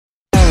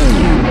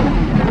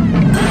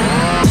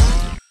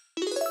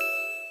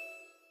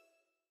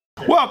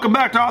Welcome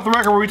back to Off the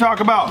Record, where we talk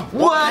about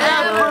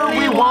whatever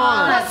we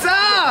want. What's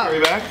up? Are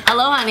you back?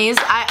 Hello, honeys.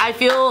 I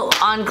feel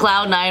on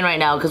cloud 9 right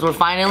now because we're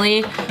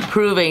finally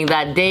proving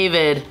that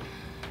David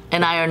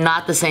and I are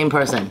not the same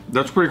person.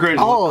 That's pretty crazy.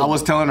 I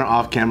was telling her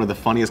off camera, the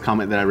funniest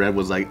comment that I read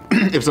was like,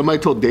 if somebody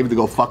told David to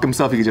go fuck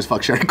himself, he could just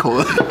fuck Sherry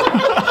Cola.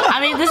 I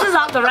mean, this is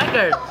off the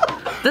record.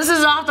 This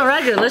is off the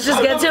record. Let's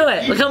just get to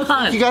it. Come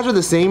on. You guys are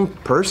the same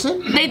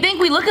person? They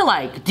think we look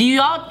alike. Do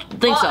y'all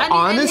think so?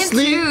 I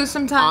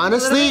mean,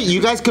 honestly,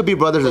 you guys could be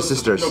brothers or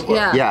sisters.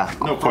 Yeah.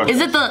 No question.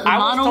 Is it the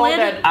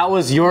monolith? I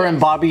was your and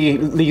Bobby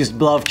Lee's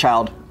love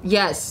child.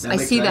 Yes, I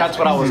see that. That's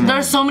what I was.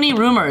 There's so many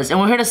rumors, and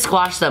we're here to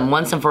squash them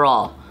once and for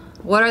all.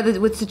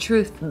 What's the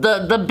truth?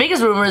 The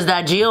biggest rumor is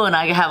that Gio and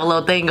I have a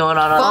little thing going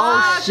on.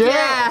 Fuck shit.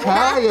 yeah.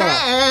 Hell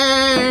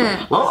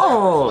yeah.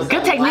 Oh,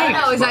 good technique.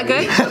 Oh, is that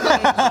good?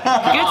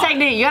 Good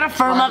technique. You gotta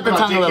firm up the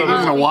tongue a little It's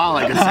been a bit. while,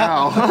 I can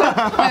tell.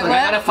 Wait,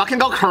 what? Fucking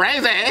go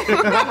crazy.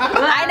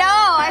 I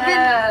know. I've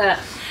been.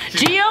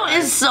 Gio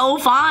is so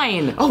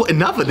fine. Oh,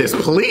 enough of this,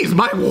 please.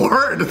 My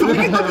word.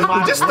 We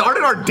just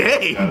started our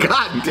day. God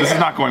damn. This is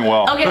not going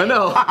well. Okay. I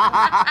know.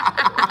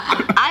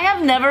 I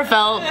have never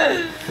felt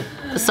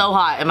so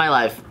hot in my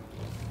life.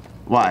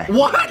 Why?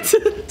 What?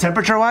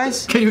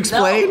 Temperature-wise? Can you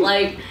explain? No,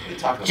 like,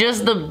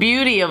 just the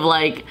beauty of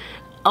like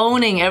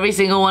owning every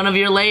single one of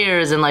your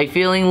layers and like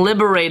feeling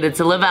liberated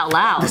to live out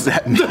loud. Does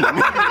that mean?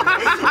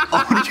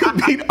 You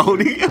mean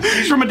owning?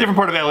 He's from a different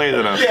part of LA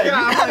than us.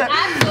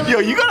 Yo,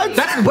 you gotta.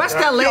 That's West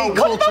LA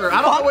culture.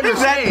 I don't know what you're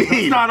saying.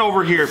 It's not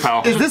over here,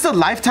 pal. Is this a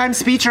lifetime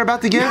speech you're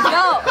about to give?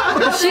 No,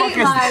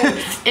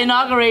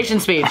 Inauguration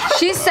speech.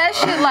 she says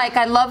shit like,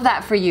 I love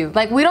that for you.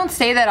 Like, we don't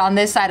say that on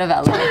this side of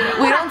LA.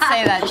 We don't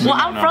say that shit. Well,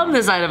 I'm from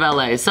this side of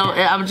LA, so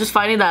I'm just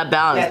finding that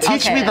balance.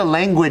 Teach me the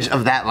language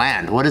of that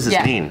land. What does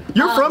this mean?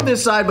 You're from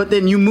this side, but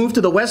then you moved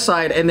to the west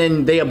side, and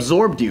then they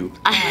absorbed you.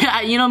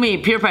 You know me,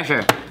 peer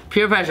pressure.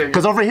 Peer pressure.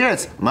 Because over here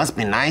it's must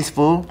be nice,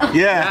 fool.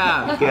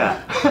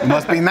 Yeah.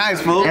 Must be nice,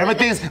 fool.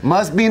 Everything's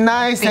must be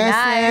nice.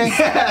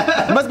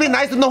 Must be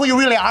nice to know who you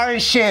really are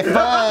and shit.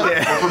 Fuck.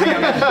 For me,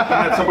 I'm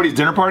at somebody's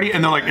dinner party,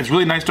 and they're like, it's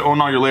really nice to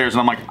own all your layers.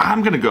 And I'm like,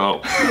 I'm gonna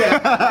go.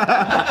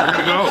 I'm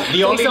gonna go.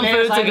 The only some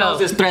layers food to I know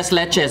go. is tres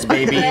leches,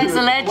 baby. Yes,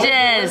 What does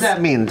leches. that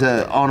mean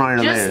to own all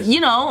your Just, layers? you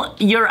know,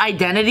 your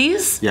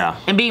identities. Yeah.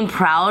 And being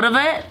proud of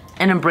it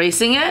and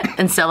embracing it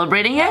and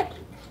celebrating it.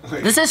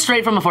 This is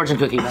straight from a fortune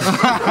cookie.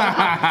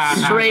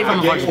 Straight from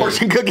a fortune cookie.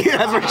 Fortune cookie,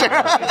 that's for sure.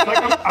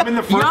 I'm in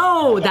the first.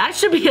 Yo, that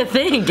should be a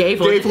thing, gay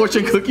fortune.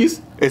 Fortune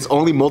cookies? It's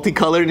only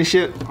multicolored and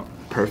shit.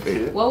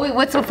 Perfect.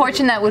 What's the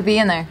fortune that would be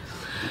in there?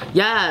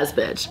 Yes,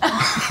 bitch.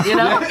 You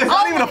know? It's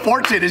not even a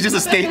fortune, it's just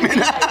a statement.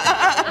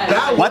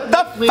 What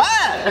the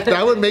fuck?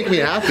 That would make me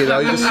happy though.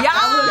 You just,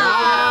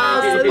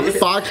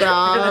 fuck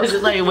off.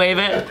 Just like wave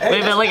it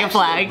like a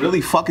flag.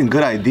 Really fucking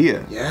good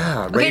idea.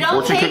 Okay, don't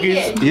fortune take cookies?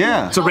 it.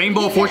 Yeah. It's a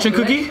rainbow fortune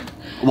cookie?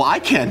 Well, I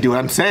can't do it,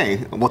 I'm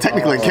saying. Well,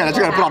 technically I can. I just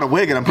gotta put on a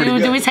wig and I'm pretty Do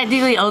good. we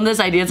technically own this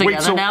idea together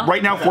Wait, so now?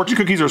 right now, fortune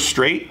cookies are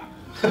straight?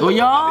 Yo, okay,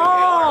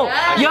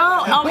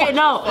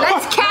 no.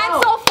 Let's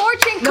cancel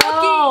fortune cookie.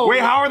 No.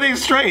 Wait, how are they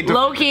straight?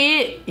 Low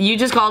key, you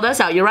just called us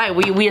out. You're right.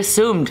 We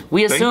assumed.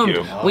 We assumed.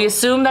 you. We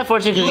assumed that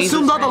fortune You cookies.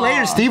 assumed all the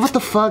layers, Steve. What the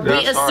fuck?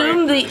 We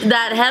assumed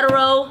that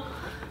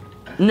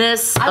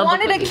hetero-ness. I of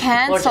wanted the to cookie.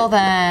 cancel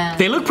them.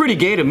 They look pretty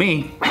gay to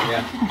me.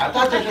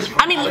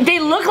 I mean, they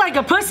look like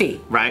a pussy.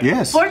 Right?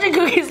 Yes. Fortune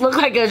cookies look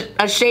like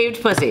a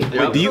shaved pussy.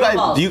 Wait, do you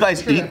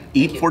guys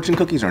eat fortune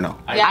cookies or no?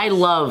 I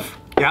love.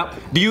 Yep.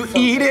 Do you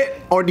eat it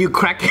or do you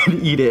crack it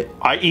and eat it?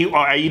 I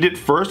eat it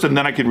first, and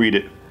then I can read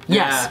it.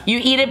 Yes, you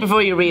eat it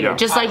before you read Yeah. it.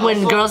 Just like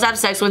when girls have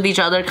sex with each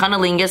other,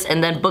 cunnilingus,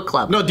 and then book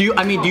club. No, do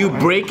you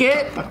break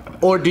it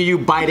or do you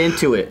bite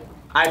into it?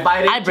 I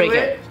bite into break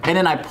it. and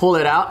then I pull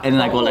it out and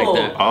then I go like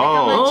that.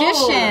 Oh.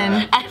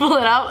 Magician. I pull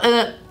it out and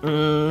then,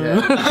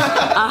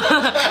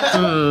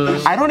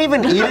 I don't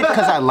even eat it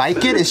because I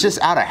like it. It's just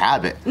out of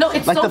habit. No,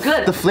 it's like so the,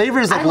 good. The flavor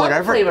is like I love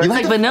whatever. The flavor. You It's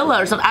like like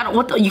vanilla or something. I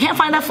don't, you can't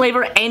find that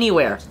flavor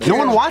anywhere. No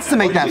one wants to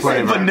make that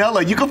flavor.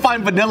 Vanilla. You can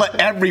find vanilla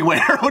everywhere.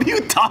 What are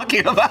you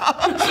talking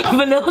about?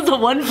 Vanilla's the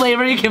one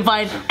flavor you can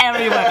find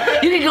everywhere.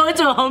 You can go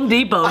into a Home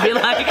Depot and be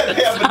like,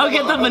 I'll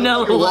get the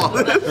vanilla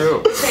one.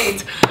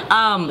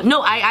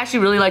 No, I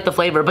actually really like the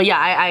flavor, but yeah,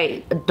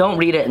 I don't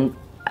read it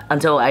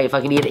until I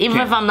fucking eat it. Even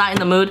if I'm not in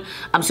the mood,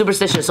 I'm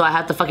superstitious, so I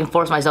have to fucking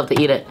force myself to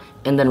eat it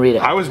and then read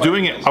it. I was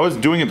doing it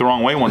the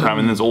wrong way one time,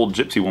 and this old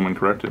gypsy woman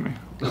corrected me.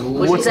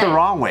 What's the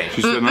wrong way?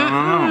 She said,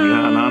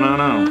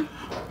 no.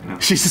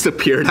 She just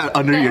appeared out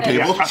under your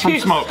table. Yeah, from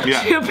smoke, You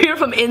yeah. appear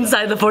from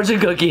inside the fortune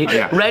cookie.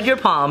 Yeah. Read your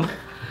palm.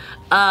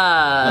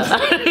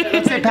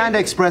 Let's say Panda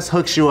Express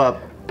hooks you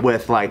up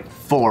with like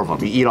 4 of them.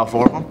 You eat all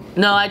 4 of them,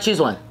 No, I choose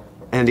one.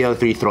 and the other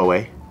 3 you throw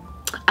away.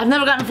 I've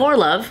never gotten 4,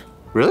 love.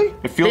 Really?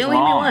 It feels They only give me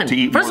wrong one. to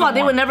eat First of more all, than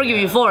they would one. never give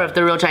you 4 if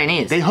they're real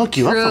Chinese. They hook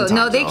you up True. sometimes.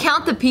 No, they though.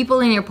 count the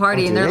people in your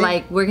party, and do they're they?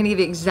 like, we're gonna give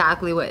you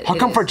exactly what. How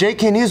come for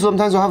JK News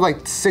sometimes we'll have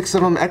like 6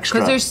 of them extra?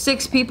 Because there's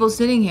 6 people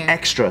sitting here.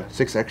 extra,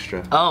 6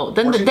 extra. Oh,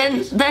 then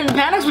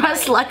Pan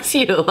Express selects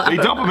you. They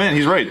dump them in.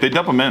 He's right. They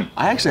dump them in.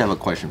 I actually have a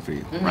question for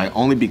you, right?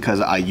 Only because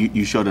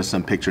you showed us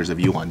some pictures of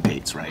you on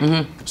dates,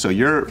 right? So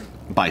you're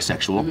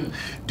bisexual.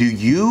 Do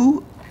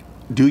you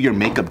do your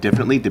makeup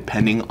differently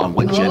depending on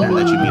what gender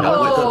that you meet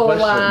up with?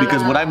 wow.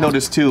 Because what I've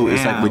noticed too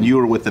is like when you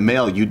were with the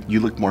male, you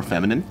looked more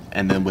feminine,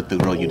 and then with the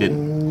girl, you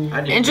didn't.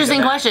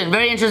 Interesting question.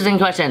 Very interesting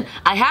question.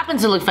 I happened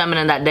to look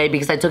feminine that day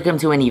because I took him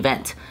to an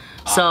event.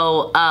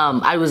 So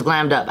I was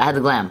glammed up. I had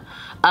the glam.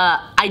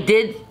 I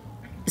did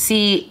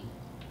see.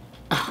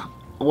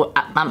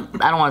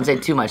 I don't want to say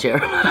too much here.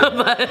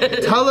 But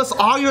Tell us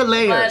all your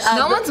layers.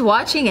 No one's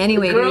watching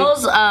anyway. dude.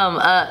 girls,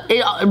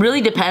 it really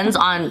depends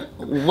on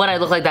what I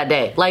look like that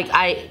day. Like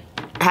I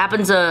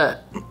happened to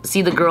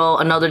see the girl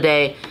another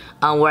day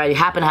where I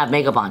happen to have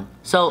makeup on.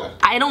 So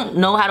I don't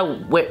know how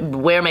to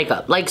wear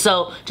makeup. Like,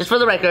 so just for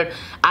the record,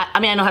 I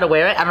mean, I know how to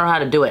wear it. I don't know how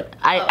to do it.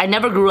 I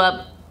never grew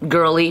up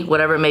girly,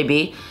 whatever it may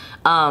be.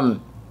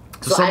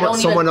 So I don't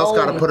someone even else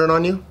got to own- put it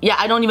on you? Yeah,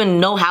 I don't even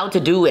know how to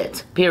do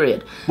it.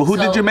 Period. Well, who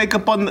So, did your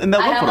makeup on in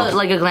that I look have photo?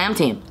 like a glam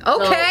team.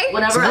 Okay. So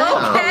whenever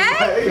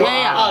Okay.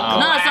 yeah.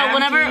 No, so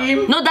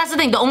whenever no, that's the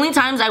thing. The only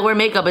times I wear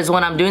makeup is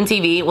when I'm doing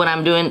TV, when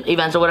I'm doing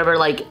events or whatever.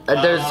 Like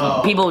there's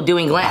people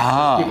doing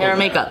glam hair and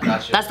makeup.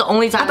 That's the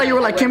only time. I thought you were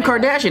like Kim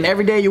Kardashian.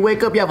 Every day you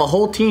wake up, you have a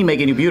whole team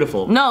making you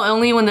beautiful. No,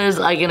 only when there's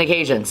like an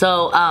occasion.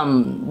 So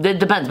it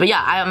depends. But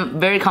yeah, I am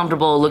very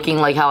comfortable looking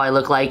like how I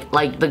look like.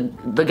 Like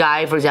the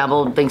guy, for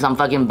example, thinks I'm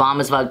fucking bomb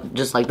as fuck,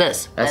 just like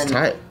this. That's And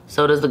tight.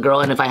 So does the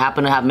girl, and if I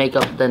happen to have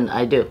makeup, then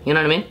I do. You know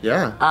what I mean?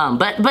 Yeah.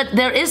 But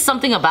there is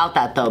something about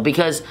that though,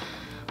 because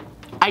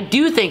I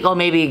do think, oh,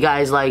 maybe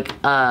guys like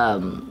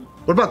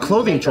What about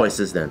clothing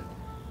choices then?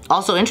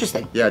 also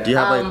interesting. Yeah, do you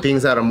have like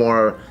things that are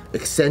more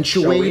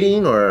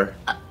accentuating or?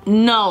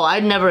 No,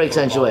 I'd never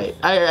accentuate.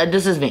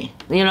 This is me.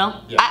 You know?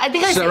 I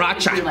think I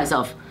Sriracha. say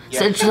myself.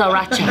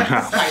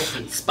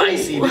 Sriracha.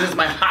 Spicy. This is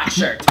my hot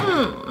shirt.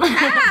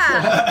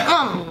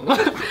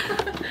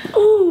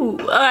 Ooh.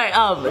 All right.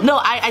 No,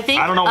 I think.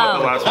 I don't know about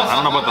the last one. I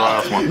don't know about the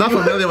last one. Not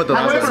familiar with the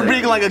I remember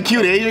being like a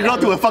cute Asian girl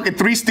to a fucking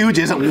Three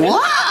Stooges.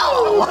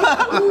 Wow!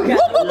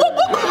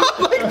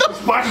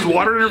 Splashes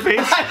water in her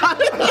face.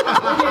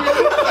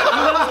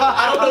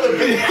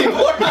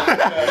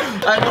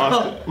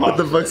 What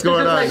the fuck's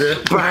going on, dude?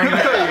 Okay.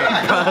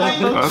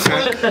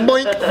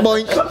 Boink,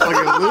 boink.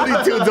 Fucking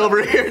Looney Tunes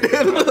over here,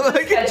 dude.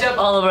 Like, Ketchup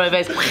all over my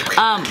face.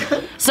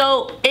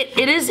 So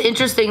it is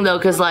interesting though,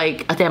 cause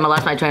like, damn, I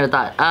lost my train of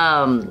thought.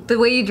 The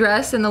way you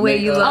dress and the way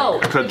you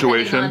look. Oh,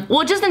 Situation.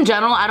 well, just in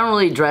general, I don't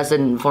really dress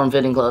in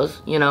form-fitting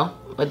clothes. You know,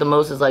 like the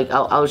most is like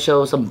I'll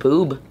show some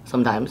boob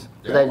sometimes.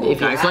 If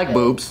you Guys have like it.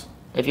 boobs.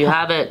 If you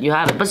have it, you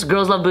have it. But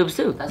girls love boobs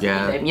too. That's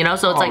Yeah. the thing, you know.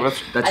 So it's like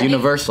That's I think-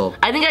 universal.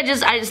 I think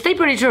I stay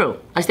pretty true.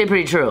 I stay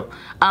pretty true.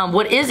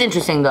 What is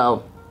interesting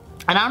though,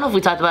 and I don't know if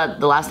we talked about it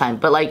the last time,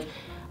 but like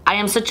I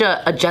am such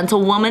a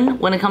gentle woman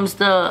when it comes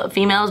to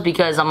females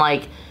because I'm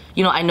like,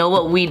 you know, I know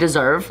what we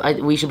deserve.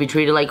 We should be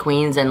treated like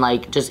queens and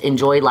like just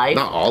enjoy life.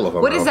 Not all of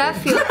them. What does that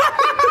feel?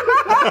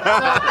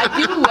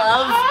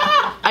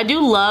 I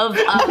do love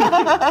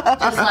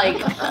just like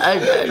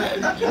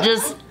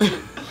just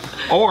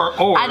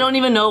Or I don't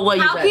even know what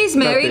you How said. he's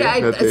married,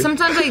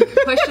 sometimes I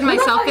question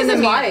myself in the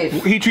mirror.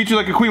 he treats you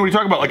like a queen. What are you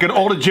talking about? Like an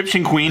old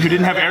Egyptian queen who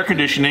didn't have air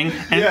conditioning,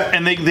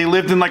 and they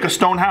lived in like a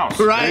stone house.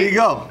 there you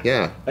go.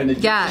 Yeah.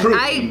 Yeah,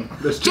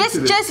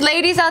 just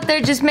ladies out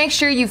there, just make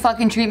sure you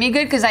fucking treat me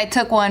good because I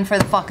took one for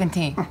the fucking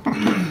team.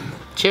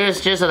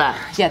 Cheers to that.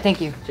 Yeah,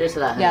 thank you. Cheers to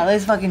that. Yeah,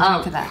 let's fucking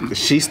drink to that.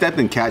 She stepped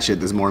in cat shit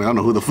this morning. I don't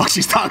know who the fuck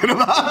she's talking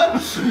about.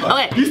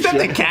 Okay. You stepped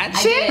in cat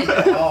shit?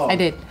 I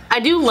did. I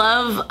do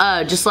love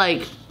just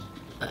like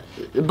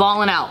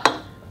balling out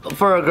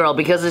for a girl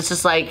because it's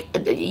just like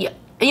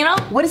you know.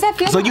 What does that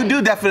feel So like? you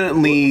do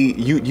definitely,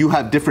 you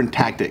have different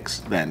tactics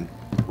then,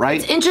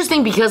 right?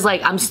 Interesting because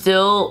like I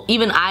still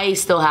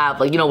have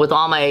like, you know, with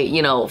all my,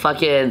 you know,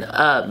 fucking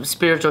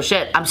spiritual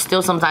shit, I'm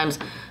still sometimes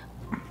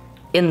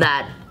in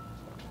that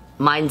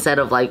mindset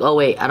of like, oh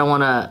wait, I don't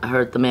want to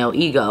hurt the male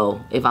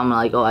ego if I'm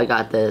like, oh, I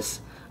got this.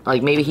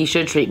 Like maybe he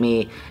should treat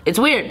me. It's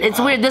weird. It's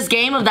weird. This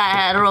game of that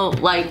hetero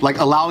like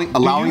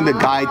Allowing the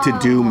guy to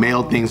do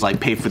male things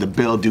like pay for the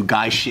bill, do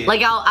guy shit.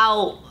 like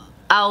I'll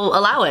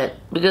allow it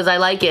because I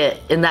like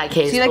it in that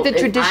case. So you like the If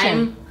tradition.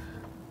 I'm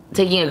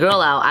taking a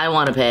girl out, I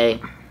want to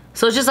pay.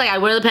 So it's just like I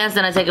wear the pants,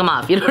 then I take them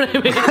off. You know what I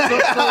mean?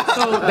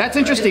 So that's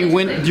interesting.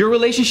 When your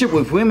relationship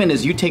with women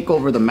is you take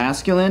over the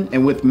masculine,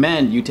 and with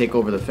men you take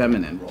over the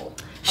feminine role.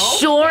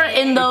 Sure,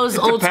 in those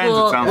old depends, it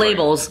school sounds like.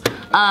 labels,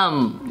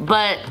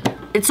 but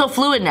it's so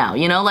fluid now.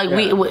 You know,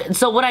 like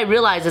so what I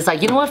realized is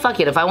like, you know what? Fuck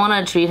it. If I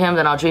want to treat him,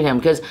 then I'll treat him.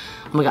 Because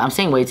oh my god, I'm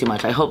saying way too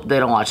much. I hope they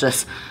don't watch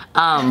this.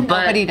 But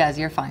Nobody does.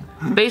 You're fine.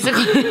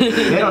 basically,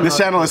 this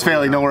channel is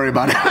failing, don't worry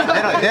about it.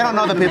 They don't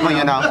know the people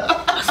you know.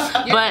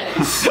 But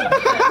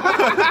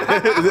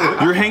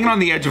You're hanging on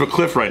the edge of a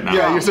cliff right now.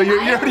 Yeah, so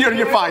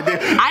you're fine, dude.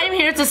 I am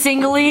here to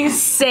singly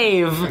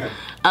save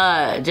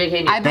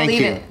JK. I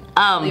believe it.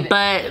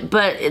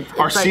 But it's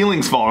Our like,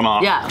 ceiling's falling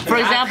off. Yeah. For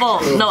example,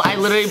 no, I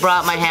literally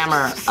brought my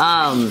hammer.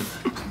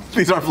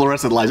 These aren't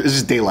fluorescent lights. It's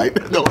just daylight.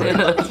 Don't worry.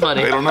 That's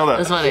funny. They don't know that.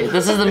 That's funny.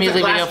 This is the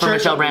music video for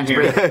Michelle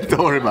Branchbury.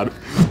 Don't worry about it.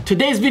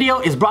 Today's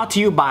video is brought to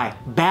you by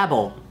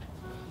Babbel.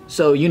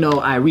 So you know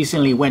I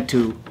recently went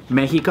to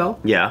Mexico.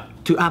 Yeah.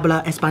 To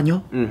habla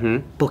español.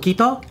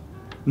 Poquito.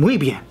 Muy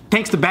bien.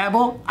 Thanks to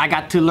Babbel, I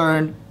got to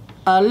learn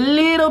a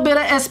little bit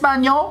of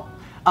español.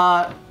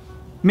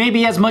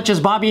 Maybe as much as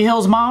Bobby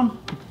Hill's mom,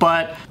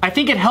 but I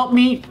think it helped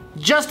me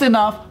just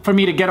enough for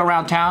me to get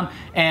around town.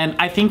 And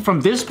I think from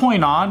this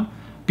point on,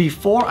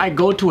 before I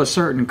go to a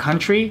certain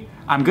country,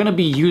 I'm gonna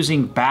be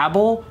using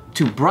Babbel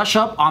to brush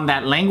up on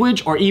that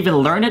language or even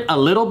learn it a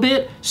little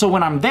bit. So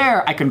when I'm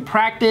there, I can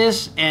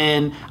practice,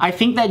 and I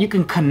think that you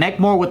can connect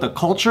more with the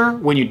culture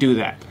when you do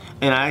that.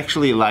 And I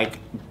actually like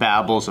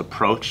Babbel's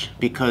approach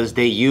because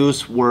they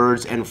use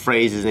words and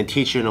phrases and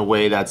teach you in a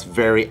way that's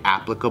very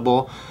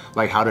applicable,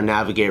 like how to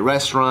navigate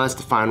restaurants,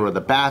 to find where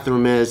the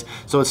bathroom is.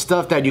 So it's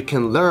stuff that you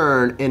can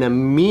learn and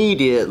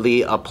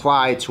immediately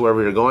apply to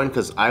wherever you're going.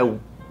 Because I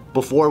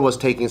before was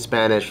taking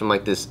Spanish from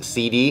like this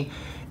CD,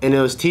 and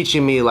it was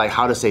teaching me like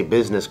how to say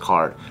business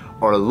card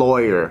or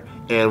lawyer.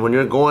 And when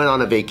you're going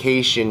on a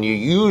vacation, you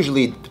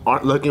usually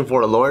aren't looking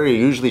for a lawyer. You're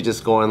usually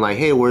just going like,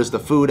 hey, where's the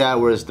food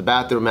at? Where's the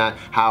bathroom at?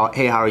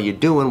 Hey, how are you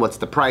doing? What's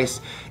the price?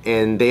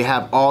 And they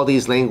have all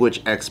these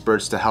language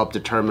experts to help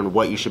determine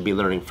what you should be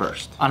learning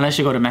first. Unless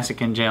you go to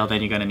Mexican jail, then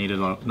you're gonna need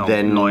a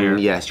Then, lawyer.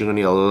 yes, you're gonna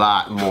need a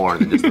lot more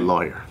than just a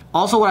lawyer.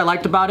 Also, what I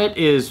liked about it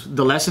is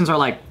the lessons are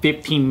like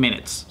 15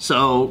 minutes.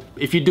 So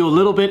if you do a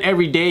little bit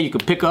every day, you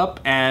could pick up,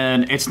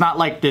 and it's not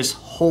like this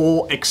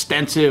whole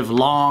extensive,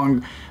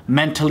 long,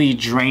 mentally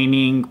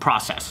draining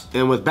process.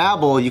 And with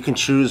Babbel, you can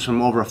choose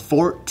from over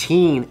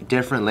 14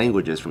 different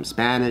languages, from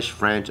Spanish,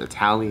 French,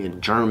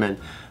 Italian, German.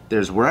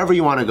 There's wherever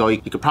you want to go,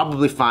 you could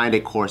probably find a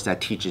course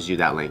that teaches you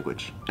that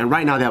language. And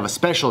right now they have a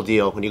special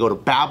deal. When you go to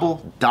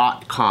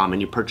Babbel.com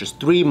and you purchase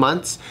 3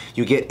 months,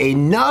 you get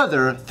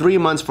another 3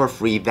 months for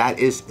free. That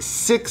is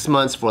 6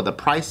 months for the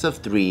price of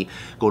 3.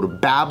 Go to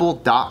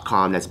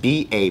Babbel.com, that's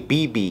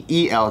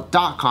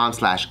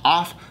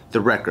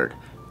Babbel.com/off-the-record.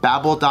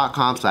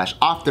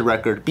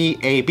 Babbel.com/off-the-record,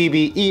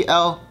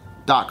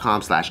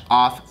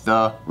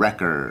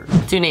 Babbel.com/off-the-record.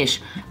 Too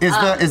niche.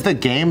 Is the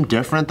game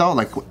different though?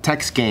 Like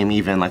text game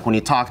even? Like when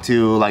you talk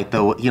to like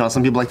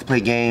some people like to play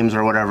games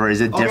or whatever,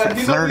 is it different?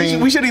 Flirting?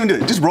 We shouldn't even do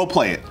it. Just role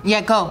play it.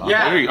 Yeah, go.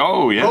 There you,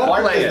 oh,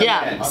 yeah.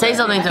 Yeah, say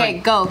something to Okay,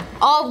 me. go.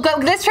 Oh, go.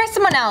 Let's try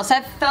someone else.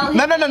 I felt.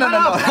 No.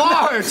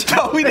 Bars!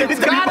 No, we need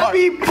it to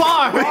be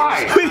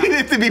bars. We need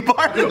it to be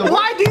bars.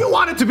 Why do you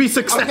want it to be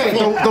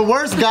successful? The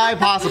worst guy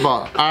possible.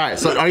 All right,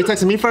 so are you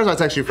texting me first or I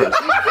text you first?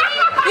 You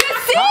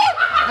see?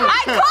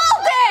 I called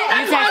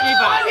You text me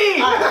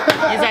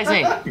first. You text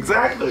me.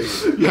 Exactly.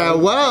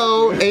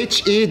 Hello,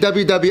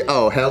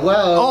 H-E-W-W-O. Hello.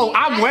 Oh,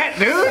 I'm wet,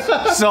 dude.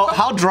 So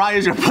how dry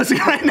is your pussy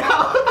right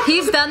now? it.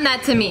 He's done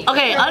that to me.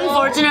 Okay,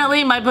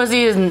 unfortunately, my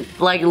pussy is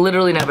like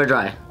literally never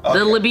dry.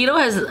 The libido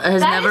has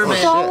never been.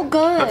 So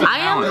good. I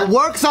am. It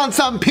works on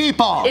some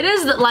people. It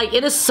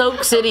is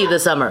Soak City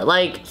this summer.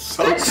 Like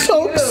Soak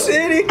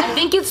City. I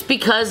think it's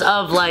because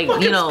of like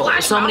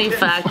so many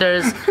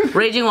factors.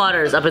 Raging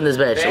waters up in this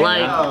bitch.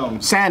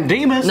 Like San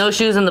Dimas. no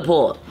shoes in the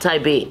pool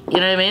type beat. You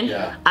know what I mean?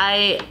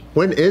 Yeah.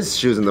 When is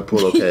shoes in the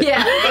pool okay?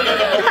 Yeah.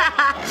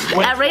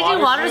 At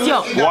Raging Waters,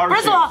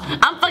 first of all,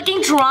 I'm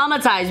fucking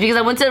traumatized because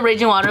I went to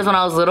Raging Waters when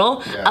I was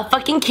little. Yeah. A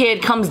fucking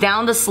kid comes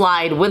down the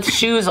slide with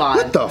shoes on.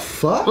 What the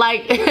fuck?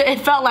 Like, it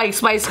felt like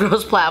Spice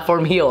Girls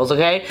platform heels,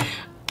 okay?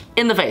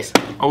 In the face.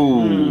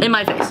 Oh. In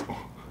my face.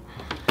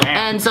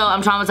 And so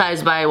I'm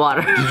traumatized by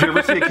water. Did you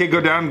ever see a kid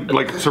go down,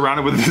 like,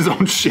 surrounded with his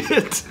own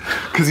shit?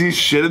 Because he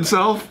shit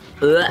himself?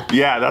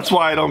 Yeah, that's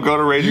why I don't go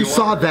to Raging Waters. You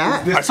saw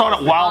that? I saw it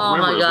at Wild Oh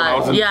my Rivers when I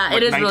was god. in, Yeah, like,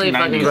 it is really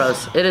 1990s. fucking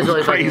gross. It is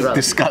really fucking gross.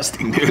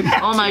 Disgusting, dude.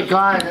 Oh my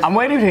god. I'm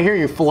waiting to hear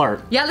you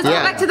flirt. Yeah, let's go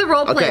back to the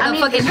role play. Okay. The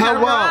fucking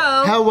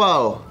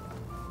Hello.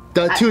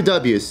 The 2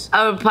 W's.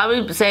 I would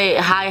probably say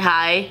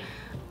hi,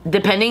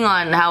 depending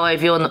on how I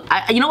feel.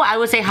 You know what? I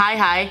would say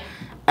hi,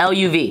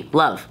 L-U-V,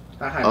 love.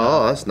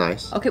 Oh, that's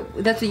nice. Okay,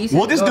 that's what you said.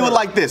 We'll just do it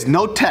like this.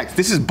 No text.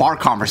 This is bar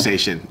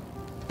conversation.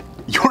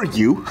 You're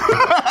you.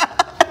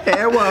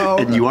 Hello.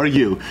 And you are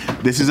you.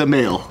 This is a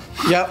male.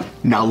 Yep.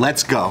 Now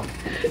let's go.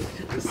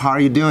 How are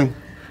you doing?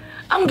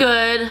 I'm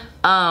good.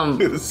 Serial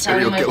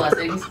Counting my killer.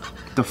 blessings.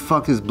 The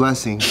fuck is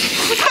blessing?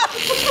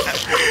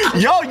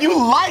 Yo, you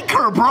like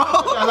her, bro.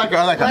 I like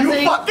her.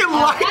 You fucking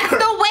like That's her.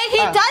 the way he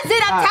does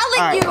it. I'm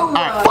telling you.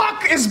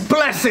 Fuck is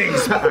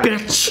blessings,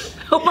 bitch.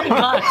 Oh my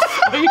god.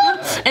 Are you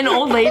an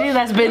old lady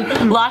that's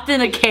been locked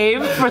in a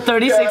cave for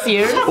 36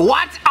 years?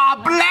 What are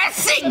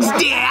blessings,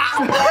 dear?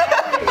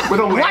 With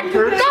a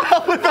lantern?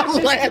 With a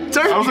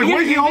lantern. I was like,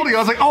 what is he holding? I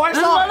was like, oh, I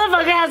This saw it.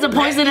 motherfucker has a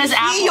poisonous See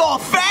apple. your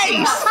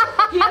face.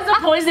 He has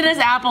a poisonous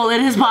apple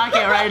in his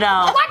pocket right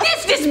now. What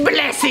is this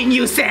blessing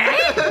you say?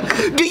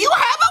 Do you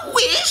have a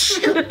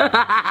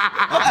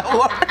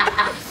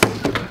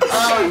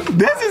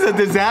This is a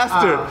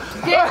disaster.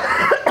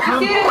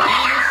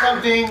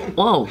 Something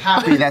Whoa.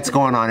 happy that's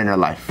going on in your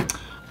life.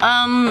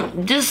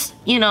 Just,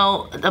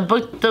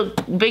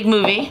 the big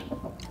movie.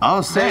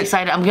 Oh, Very sick.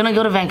 excited. I'm gonna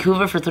go to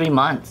Vancouver for 3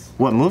 months.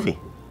 What movie?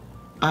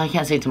 I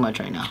can't say too much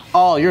right now.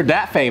 Oh, you're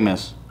that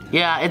famous.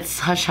 Yeah, it's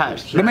hush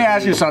hush. Let me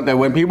ask you something.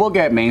 When people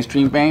get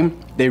mainstream fame,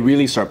 they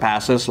really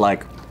surpass us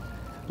like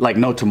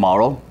no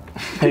tomorrow.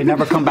 They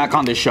never come back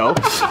on the show.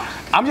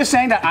 I'm just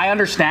saying that I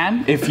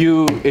understand if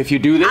you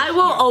do this. I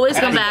will always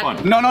come back.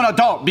 fun. No,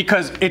 don't,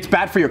 because it's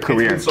bad for your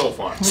career. It's so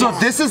fun. So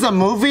this is a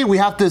movie. We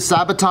have to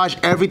sabotage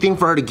everything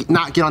for her to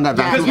not get on that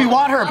Because Vancouver. we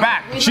want her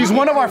back. She's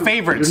one of our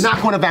favorites. You're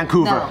not going to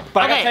Vancouver. No.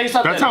 But I Okay. gotta tell you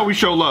something. That's how we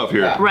show love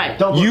here. Right.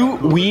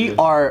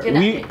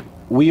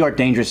 We are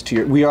dangerous to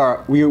your. We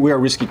are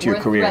risky to your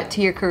career. Threat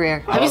to your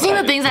career. Have you seen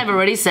the things I've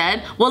already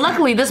said? Well,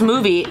 luckily this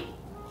movie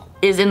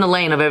is in the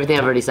lane of everything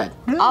I've already said.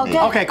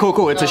 Okay,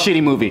 cool. It's a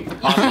shitty movie.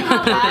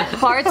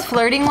 Fart's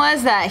flirting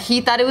was that he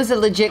thought it was a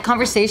legit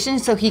conversation,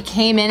 so he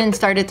came in and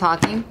started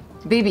talking.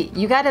 Baby,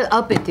 you gotta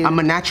up it, dude. I'm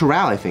a natural,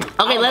 I think.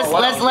 Okay, let's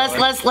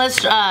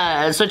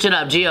switch it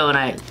up. Gio and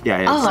I.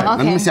 Yeah. Oh, Let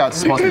me okay. see how it's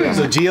supposed to be.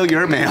 So Gio,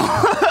 you're a male.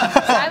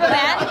 I'm a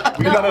man.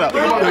 No. I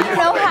don't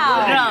know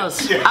how. Who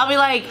knows? I'll be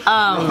like,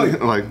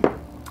 Like,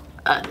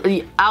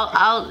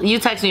 you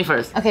text me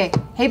first. Okay.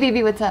 Hey,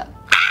 baby, what's up?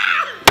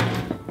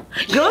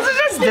 Girls are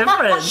just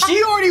different.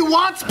 she already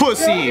wants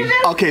pussy.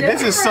 Okay,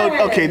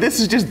 this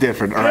is just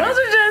different. All right. Girls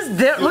are just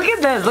different. Look at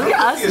this. Look at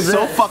us. It's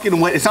so fucking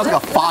wet. It sounds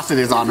like a faucet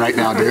is on right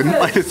now, dude.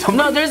 Like it's something.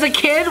 No, there's a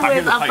kid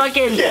with a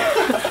fucking.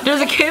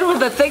 There's a kid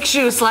with a thick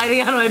shoe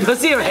sliding out of my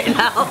pussy right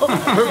now.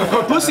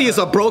 Her pussy is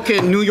a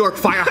broken New York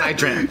fire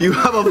hydrant. You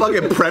have a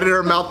fucking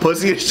predator mouth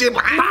pussy and shit.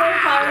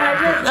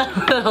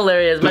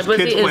 Hilarious. My There's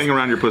pussy kids playing is.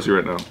 around your pussy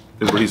right now.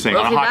 Is what he's saying.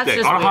 Okay, On a hot that's day.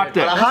 just On a hot weird.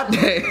 day. Hot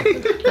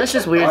day. That's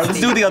just weird. Let's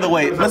do it the other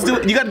way. You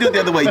gotta do it the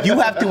other way. You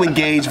have to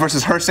engage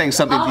versus her saying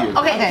something to you.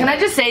 Okay, can I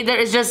just say there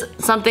is just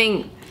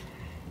something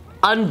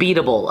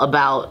unbeatable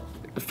about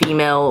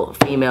female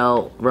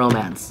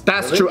romance.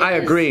 That's true. I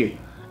agree.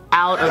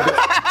 Out of the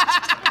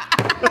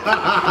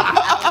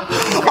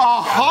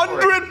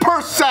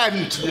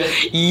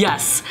 100%.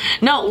 yes.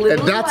 No, And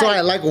literally, that's why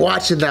I like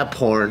watching that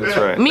porn. That's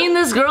right. me and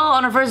this girl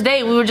on our first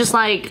date, we were just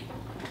like,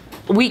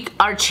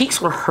 our cheeks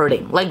were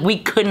hurting. Like we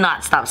could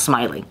not stop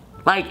smiling.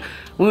 Like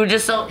we were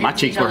just so. My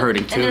cheeks were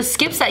hurting, too. And there's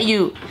steps that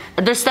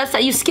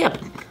you skip.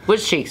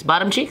 Which cheeks?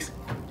 Bottom cheeks?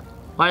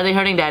 Why are they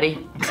hurting,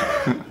 Daddy?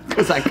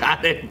 Because I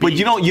got it. But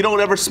you don't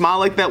ever smile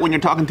like that when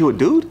you're talking to a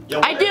dude?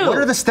 I do. What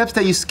are the steps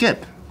that you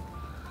skip?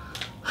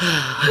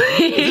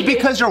 Is it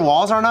because your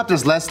walls aren't up?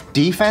 There's less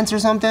defense or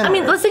something? I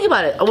mean, let's think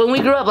about it. When we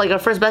grew up, like our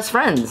first best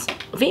friends,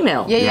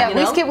 female. Yeah. You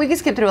We know? can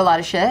skip through a lot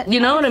of shit. You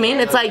know what I mean?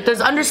 It's like there's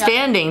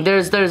understanding.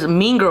 There's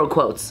Mean Girl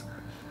quotes.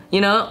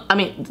 You know? I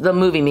mean, the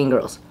movie Mean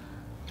Girls.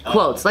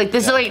 Quotes. Like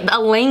this is like a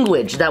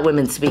language that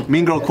women speak.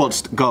 Mean girl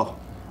quotes, go.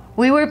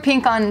 We were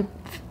pink on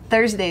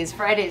Thursdays,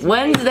 Fridays.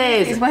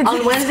 Wednesdays.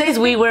 On Wednesdays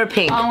we wear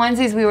pink. On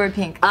Wednesdays we were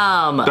pink.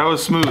 That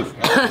was smooth.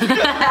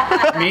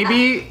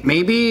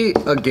 Maybe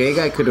a gay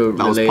guy could have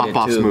That was related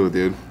pop to, smooth,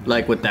 dude.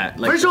 like with that,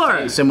 like For sure.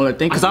 a similar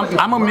thing. Because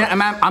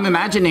I'm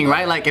imagining,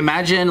 right? Like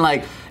imagine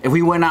like if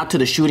we went out to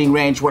the shooting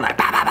range, we're like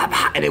bah, bah, bah,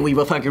 bah, and then we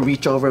would fucking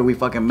reach over and we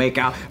fucking make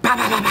out bah,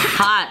 bah, bah, bah.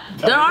 Hot.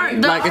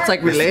 Like it's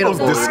like It's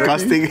relatable.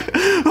 disgusting.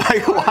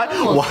 Like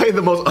why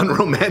the most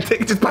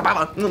unromantic? Just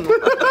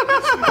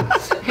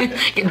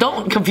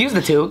Don't confuse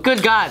the two.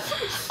 Good God.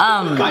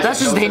 That's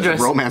just dangerous.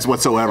 romance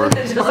whatsoever.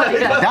 That's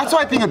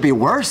why I think it'd be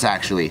worse,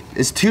 actually.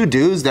 It's two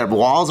dudes, their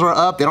walls are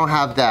up, they don't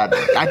have that.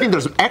 I think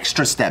there's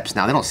extra steps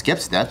now, they don't skip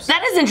steps.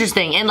 That is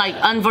interesting. And like,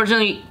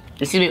 unfortunately,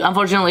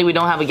 we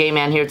don't have a gay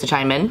man here to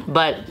chime in.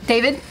 But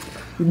David?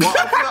 Well,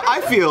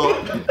 I feel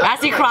as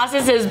he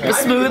crosses his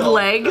smooth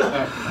leg,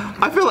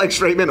 like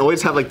straight men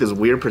always have like this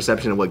weird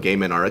perception of what gay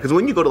men are. Because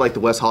when you go to like the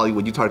West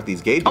Hollywood, you talk to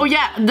these gay. oh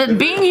yeah,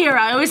 being here,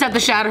 I always have to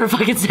shatter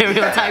fucking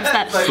stereotypes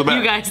that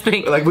you guys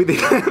think. Like we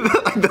think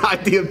like the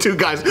idea of two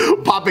guys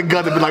popping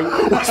guns and be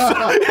like, "What's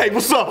up? Hey,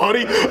 what's up,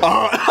 honey?"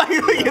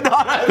 You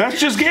know,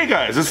 That's just gay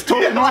guys. It's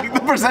totally not. like the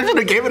perception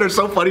of gay men are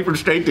so funny from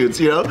straight dudes.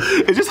 You know,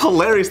 it's just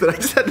hilarious that I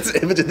just had this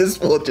image of this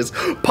fool just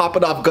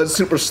popping off guns,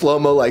 super slow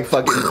mo, like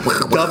fucking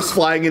doves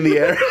flying in the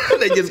air,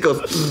 and it just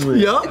goes,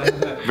 "Yup."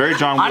 Very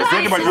John Wick. Honestly,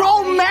 Think about it's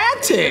your-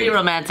 pretty Romantic.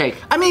 romantic.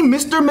 I mean,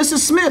 Mr. and Mrs.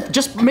 Smith.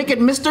 Just make it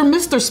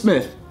Mr.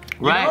 Smith.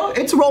 You Right. know?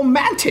 It's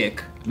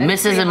romantic.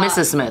 Mrs. and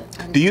Mrs. Smith.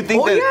 Do you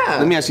think Oh, that? yeah.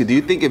 Let me ask you. Do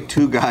you think if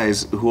two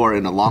guys who are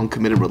in a long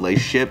committed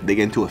relationship they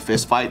get into a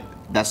fist fight,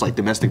 that's like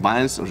domestic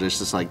violence, or is it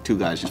just like two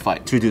guys just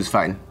fight? Two dudes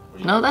fighting.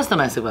 No, that's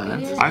domestic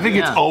violence. I think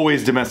it's Yeah.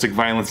 always domestic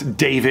violence.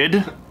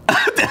 David.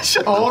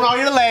 Own all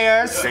your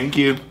layers. Thank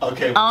you.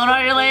 Okay. Own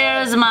all your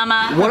layers,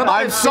 mama.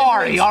 I'm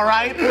sorry. All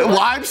right. Well,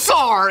 I'm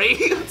sorry.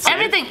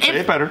 Everything. Say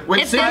it better.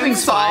 If there's, I'm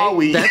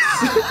sorry.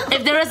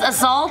 if there is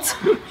assault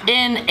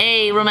in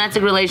a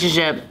romantic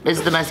relationship, it's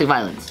domestic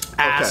violence.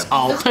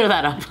 I'll clear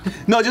that up.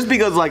 No, just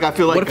because like I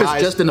feel like What if guys,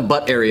 it's just in the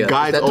butt area?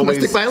 guys Is that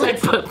domestic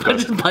always-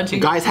 violence? Just punching.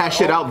 guys hash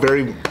shit out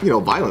very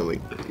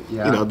violently.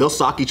 they'll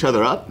sock each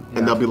other up,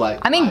 and they'll be like,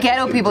 I mean,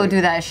 ghetto people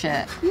do that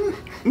shit.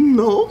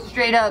 no.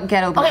 Straight up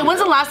ghetto people. Okay, when's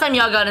the last time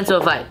y'all got into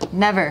a fight?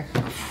 Never.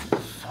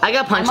 I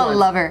got punched I'm a once.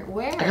 lover.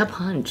 I got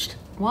punched.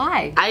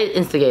 Why? I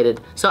instigated.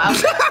 So I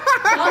was.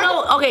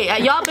 No,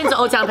 okay, y'all been to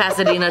Old Town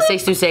Pasadena,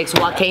 626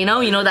 Volcano?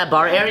 You know that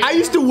bar area? I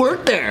used to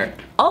work there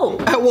Oh.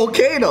 at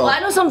Volcano. Well, I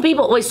know some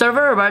people. Wait,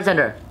 server or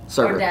bartender?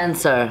 Server. Or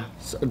dancer?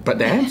 But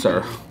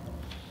dancer.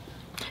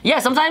 Yeah,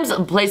 sometimes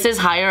places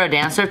hire a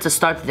dancer to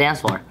start the dance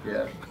floor.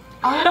 Yeah.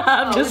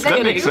 I'm just That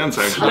kidding. makes sense,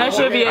 actually. That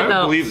should be it, I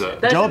though. believe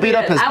that. Joe should be beat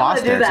up it. his I boss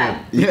wanna do there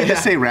that. too. You can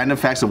just say random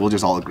facts and we'll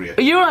just all agree.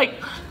 You were like,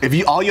 If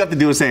you all you have to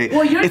do is say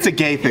you're- it's a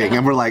gay thing,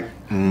 and we're like,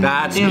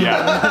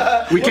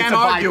 Yeah. we can't a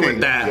bi argue thing? with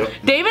that.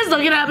 David's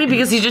looking at me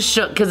because he just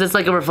shook because it's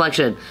like a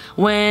reflection.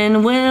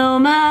 When will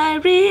my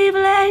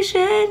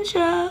revelation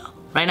show?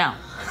 Right now.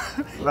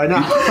 Right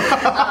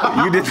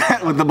now. You did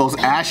that with the most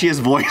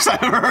ashiest voice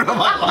I've ever heard of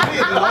my life.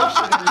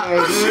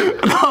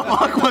 The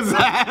fuck was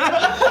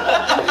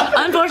that?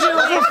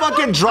 Unfortunately,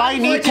 Fucking dry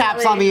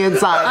kneecaps on the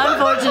inside.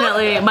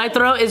 unfortunately, my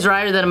throat is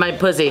drier than my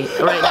pussy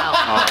right now.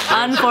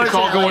 Unfortunately. It's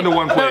all going to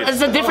one No, place.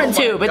 it's a different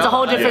tube. It's a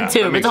whole different Yeah, that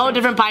tube. It's makes a whole sense.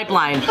 different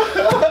pipeline.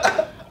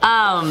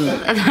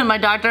 My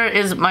doctor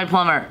is my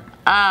plumber.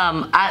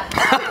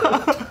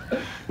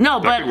 No,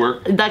 but could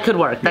work. that could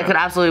work. That Yeah. could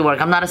absolutely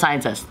work. I'm not a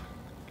scientist.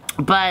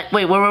 But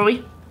wait, where were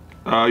we?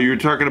 You were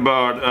talking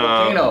about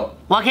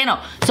Volcano.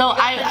 So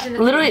I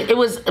literally, it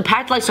was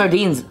packed like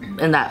sardines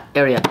in that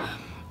area.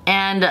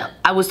 And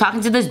I was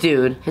talking to this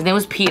dude. His name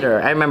was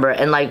Peter, I remember.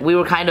 And like we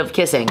were kind of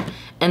kissing.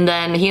 And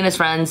then he and his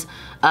friends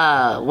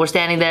were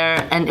standing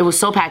there, and it was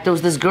so packed. There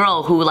was this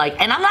girl who like,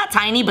 and I'm not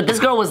tiny, but this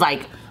girl was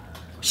like,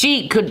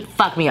 she could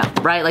fuck me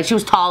up, right? Like she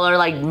was taller,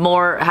 like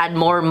had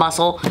more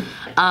muscle.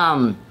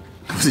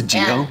 Was it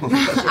Gio?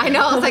 I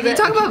know. I was like, you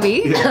talking about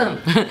me?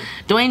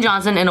 Dwayne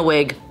Johnson in a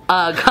wig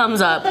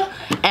comes up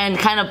and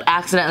kind of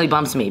accidentally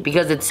bumps me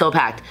because it's so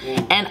packed.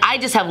 And I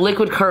just have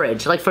liquid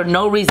courage. Like for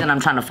no reason I'm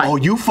trying to fight. Oh,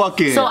 you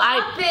fucking. So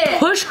I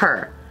push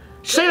her.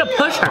 Straight up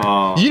push her.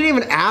 You didn't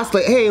even ask,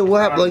 like, hey, what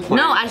happened? Like,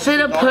 No, I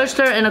straight up pushed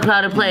her in a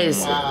crowded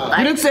place.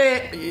 You didn't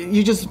say it.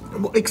 You just.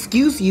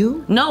 Excuse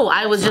you. No,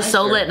 I was just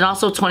so lit and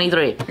also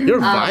 23. you're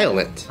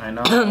violent.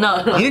 No,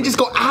 You didn't just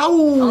go, ow.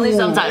 only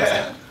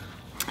sometimes.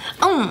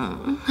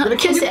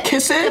 Kiss it.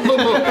 Kiss it. Boo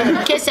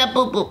boo. Kiss it,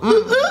 boo boo.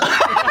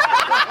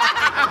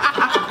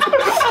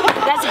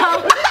 That's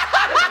how.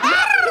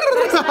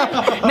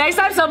 Next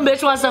time some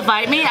bitch wants to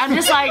fight me, I'm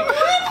just like,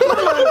 what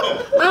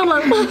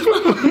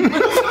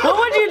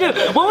would you do?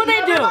 What would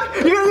they do?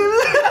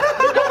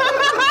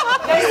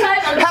 Next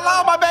time,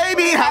 Hello, my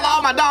baby.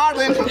 Hello, my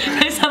darling.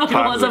 next time a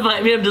girl wants to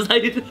fight me, I'm just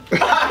like,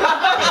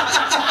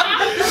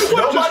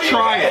 just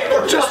try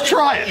it. Just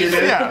try it.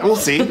 Yeah, we'll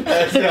see.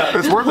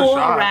 It's worth a pull a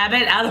shot.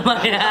 rabbit out of my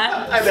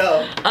hat. I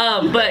know.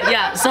 But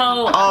yeah,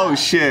 so Oh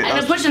shit. I end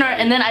up pushing her,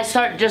 and then I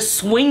start just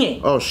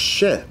swinging. Oh,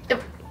 shit.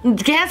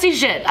 Can't see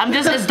shit. I'm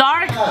just, it's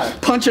dark.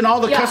 Punching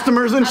all the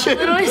customers and shit.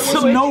 literally There's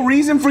swinging. no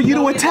reason for you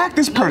to attack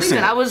this person.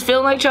 I was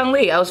feeling like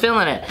Chung-Li. I was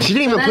feeling it. She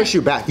didn't even then- push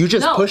you back. You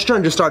just No. pushed her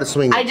and just started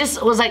swinging. I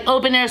just was like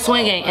open air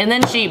swinging, and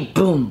then she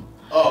boom.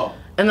 Oh.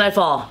 And then I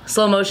fall,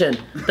 slow motion.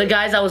 The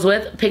guys I was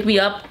with pick me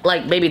up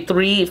like maybe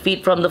 3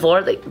 feet from the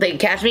floor. They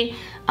catch me.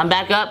 I'm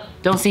back up.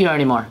 Don't see her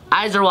anymore.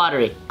 Eyes are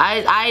watery.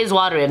 Eyes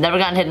watery. I've never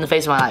gotten hit in the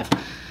face in my life.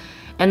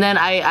 And then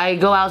I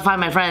go out to find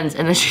my friends,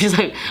 and then she's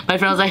like, my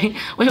friend was like,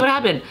 wait, what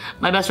happened?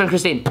 My best friend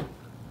Christine.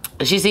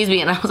 She sees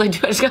me, and I was like,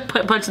 dude, I just got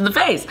punched in the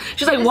face.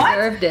 She's like, what?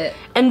 Deserved it.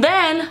 And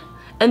then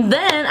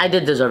I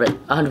did deserve it,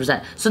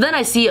 100%. So then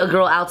I see a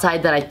girl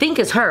outside that I think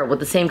is her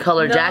with the same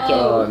color jacket.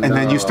 And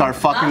then you start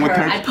fucking with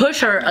I her. push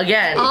her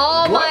again.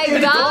 Oh my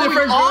god.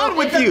 What's on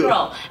with you?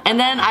 Girl. And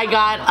then I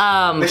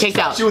got kicked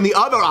out. You in the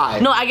other eye.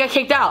 No, I got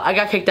kicked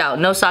out.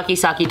 No saki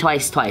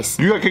twice.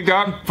 You got kicked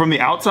out from the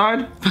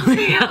outside?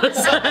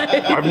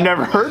 I've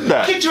never heard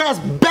that. Get your ass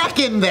back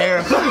in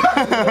there.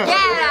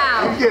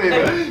 Yeah.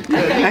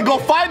 And go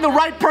find the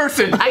right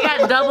person. I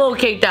got double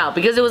kicked out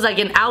because it was like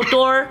an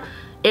outdoor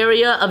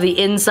area of the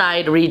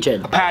inside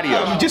region.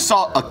 Patio. You just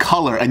saw a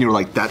color and you were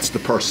like, that's the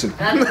person.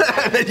 And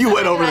then you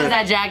went over there.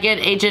 That jacket,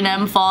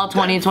 H&M Fall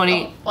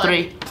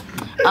 2023.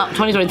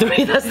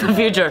 2023, that's the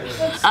future.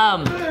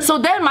 So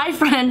then my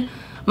friend,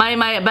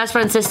 my best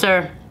friend's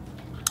sister,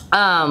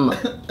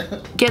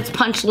 gets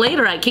punched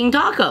later at King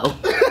Taco.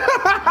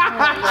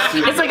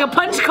 It's like a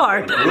punch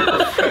card.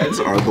 Friends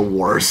are the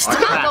worst. I'm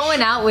not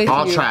going out with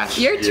All you. trash.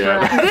 You're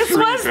trash. This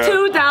was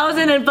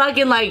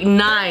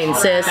 2009,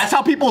 sis. That's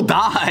how people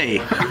die.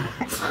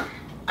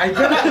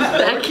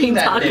 At King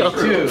Taco.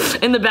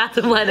 In the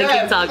bathroom line at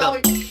King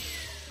Taco.